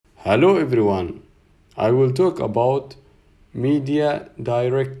Hello everyone. I will talk about media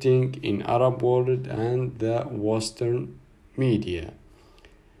directing in Arab world and the Western media.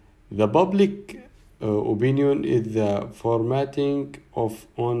 The public opinion is the formatting of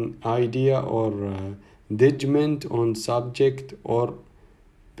an idea or judgment on subject or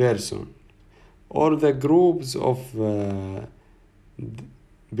person, or the groups of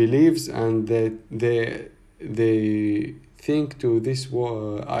beliefs, and they think to this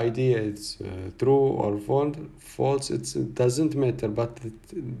idea it's true or false. It doesn't matter, but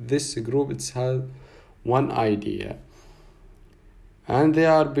this group it's has one idea, and they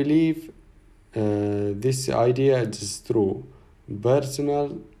are believe this idea is true.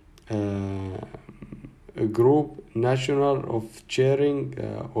 Personal, group, national of sharing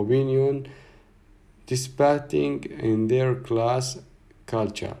opinion, dissipating in their class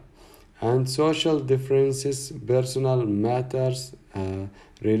culture, and social differences, personal matters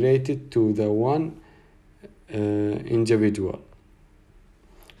related to the one individual.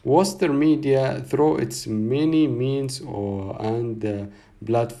 Western media, through its many means and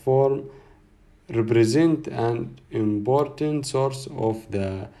platform, represent an important source of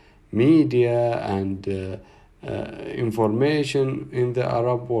the media and information in the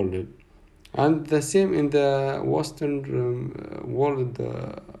Arab world, and the same in the Western world.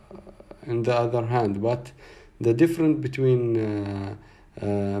 On the other hand, but the difference between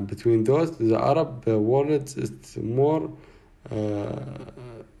those, the Arab world is more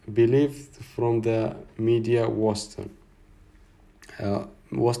believed from the media Western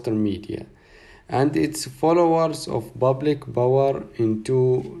media, and its followers of public power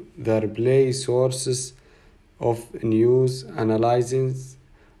into their play sources of news, analysis,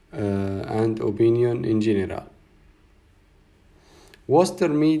 and opinion in general.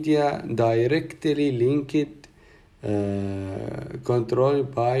 Western media directly linked,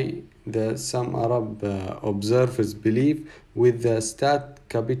 controlled by the some Arab observers believe with the state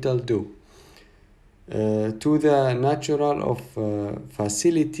capital do, to the natural of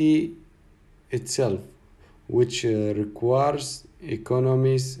facility itself, which requires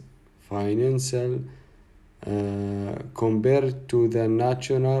economies, financial, compared to the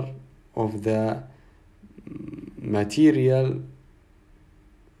nature of the material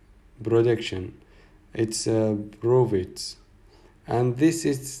production, its profits, and this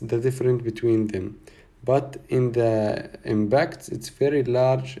is the difference between them. But in the impact, it's very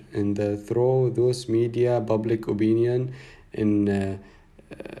large, and through those media, public opinion in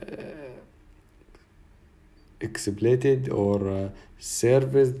exploited or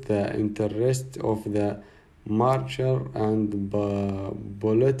served the interest of the marcher and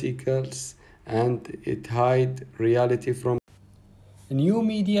politicals, and it hide reality from new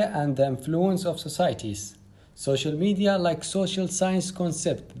media and the influence of societies. Social media, like social science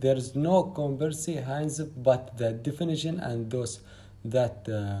concept, there is no comprehensive but the definition and those that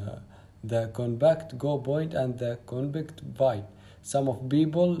the compact go point and the compact vibe. Some of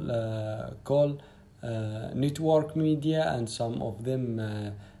people call network media, and some of them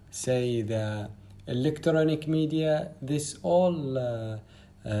say the electronic media. This all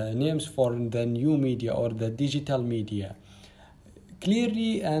names for the new media or the digital media.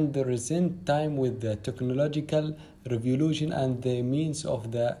 Clearly, and the recent time with the technological revolution and the means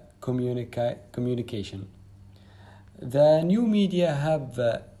of the communication. The new media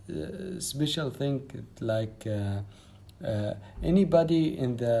have special thing like anybody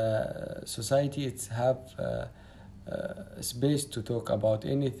in the society it's have space to talk about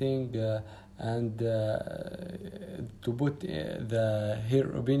anything and to put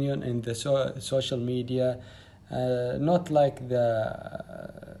her opinion in the social media. Not like the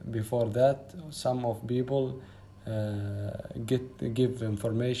before that, some of people give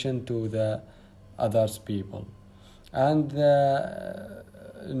information to the others people, and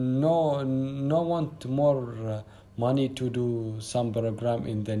no want more money to do some program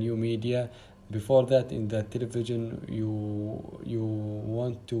in the new media. Before that, in the television, you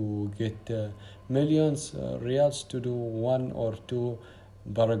want to get millions reals to do one or two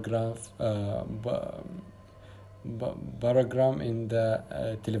paragraph in the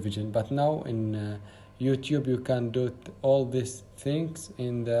television, but now in YouTube you can do all these things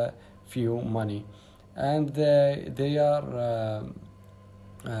in the few money, and they are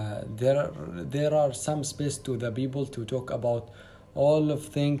there are some space to the people to talk about all of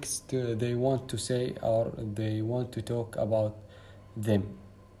things they want to say or they want to talk about them.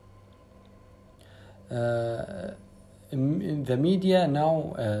 In the media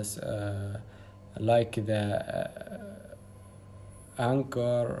now as like the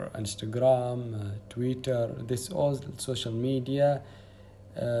Anchor, Instagram, Twitter, this all social media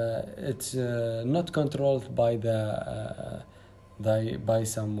It's not controlled by by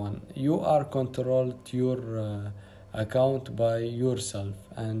someone. You are controlled your account by yourself,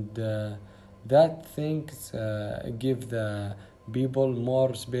 and that things give the people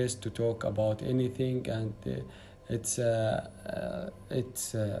more space to talk about anything, and it's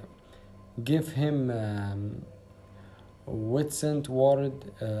give him witness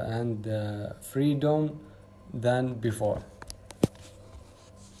word and freedom than before.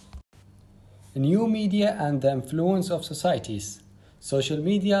 New media and the influence of societies. Social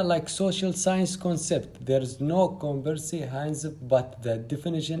media like social science concept. There is no comprehensive but the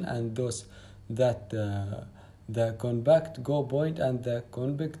definition and those that the compact go point and the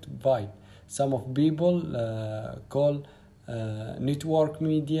compact vibe. Some of people call network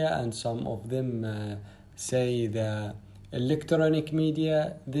media, and some of them say the electronic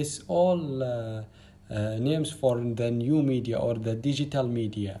media. This all names for the new media or the digital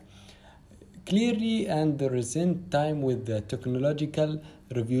media. Clearly and the recent time with the technological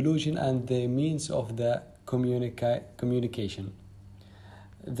revolution and the means of the communication.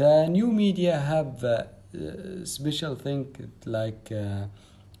 The new media have special thing like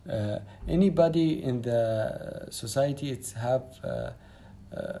anybody in the society it's have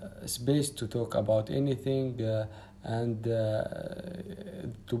space to talk about anything and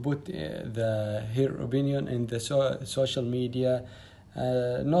to put her opinion in the social media.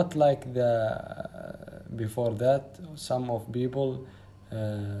 Not like the before that. Some of people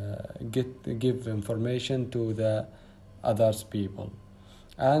give information to the others people,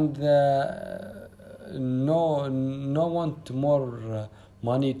 and no want more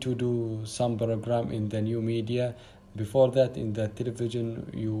money to do some program in the new media. Before that, in the television,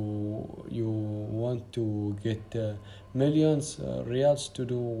 you want to get millions reals to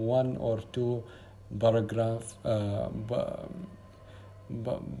do one or two paragraph.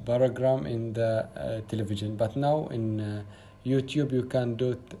 Paragram in the television, but now in YouTube you can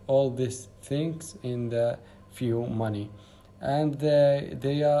do all these things in the few money, and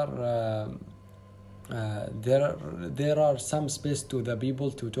they are there are some space to the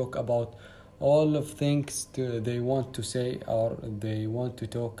people to talk about all of things they want to say or they want to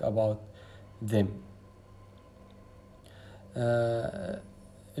talk about them.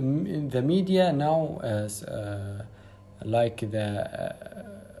 In the media now as like the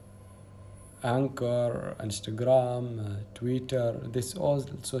Anchor, Instagram, Twitter, this all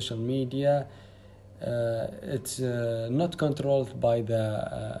social media. It's not controlled by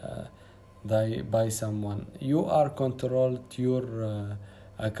by someone. You are controlled your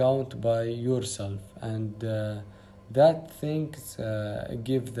account by yourself, and that things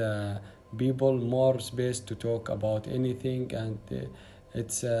give the people more space to talk about anything, and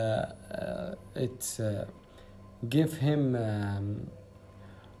it's give him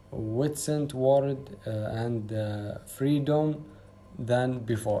witness word and freedom than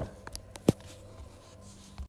before.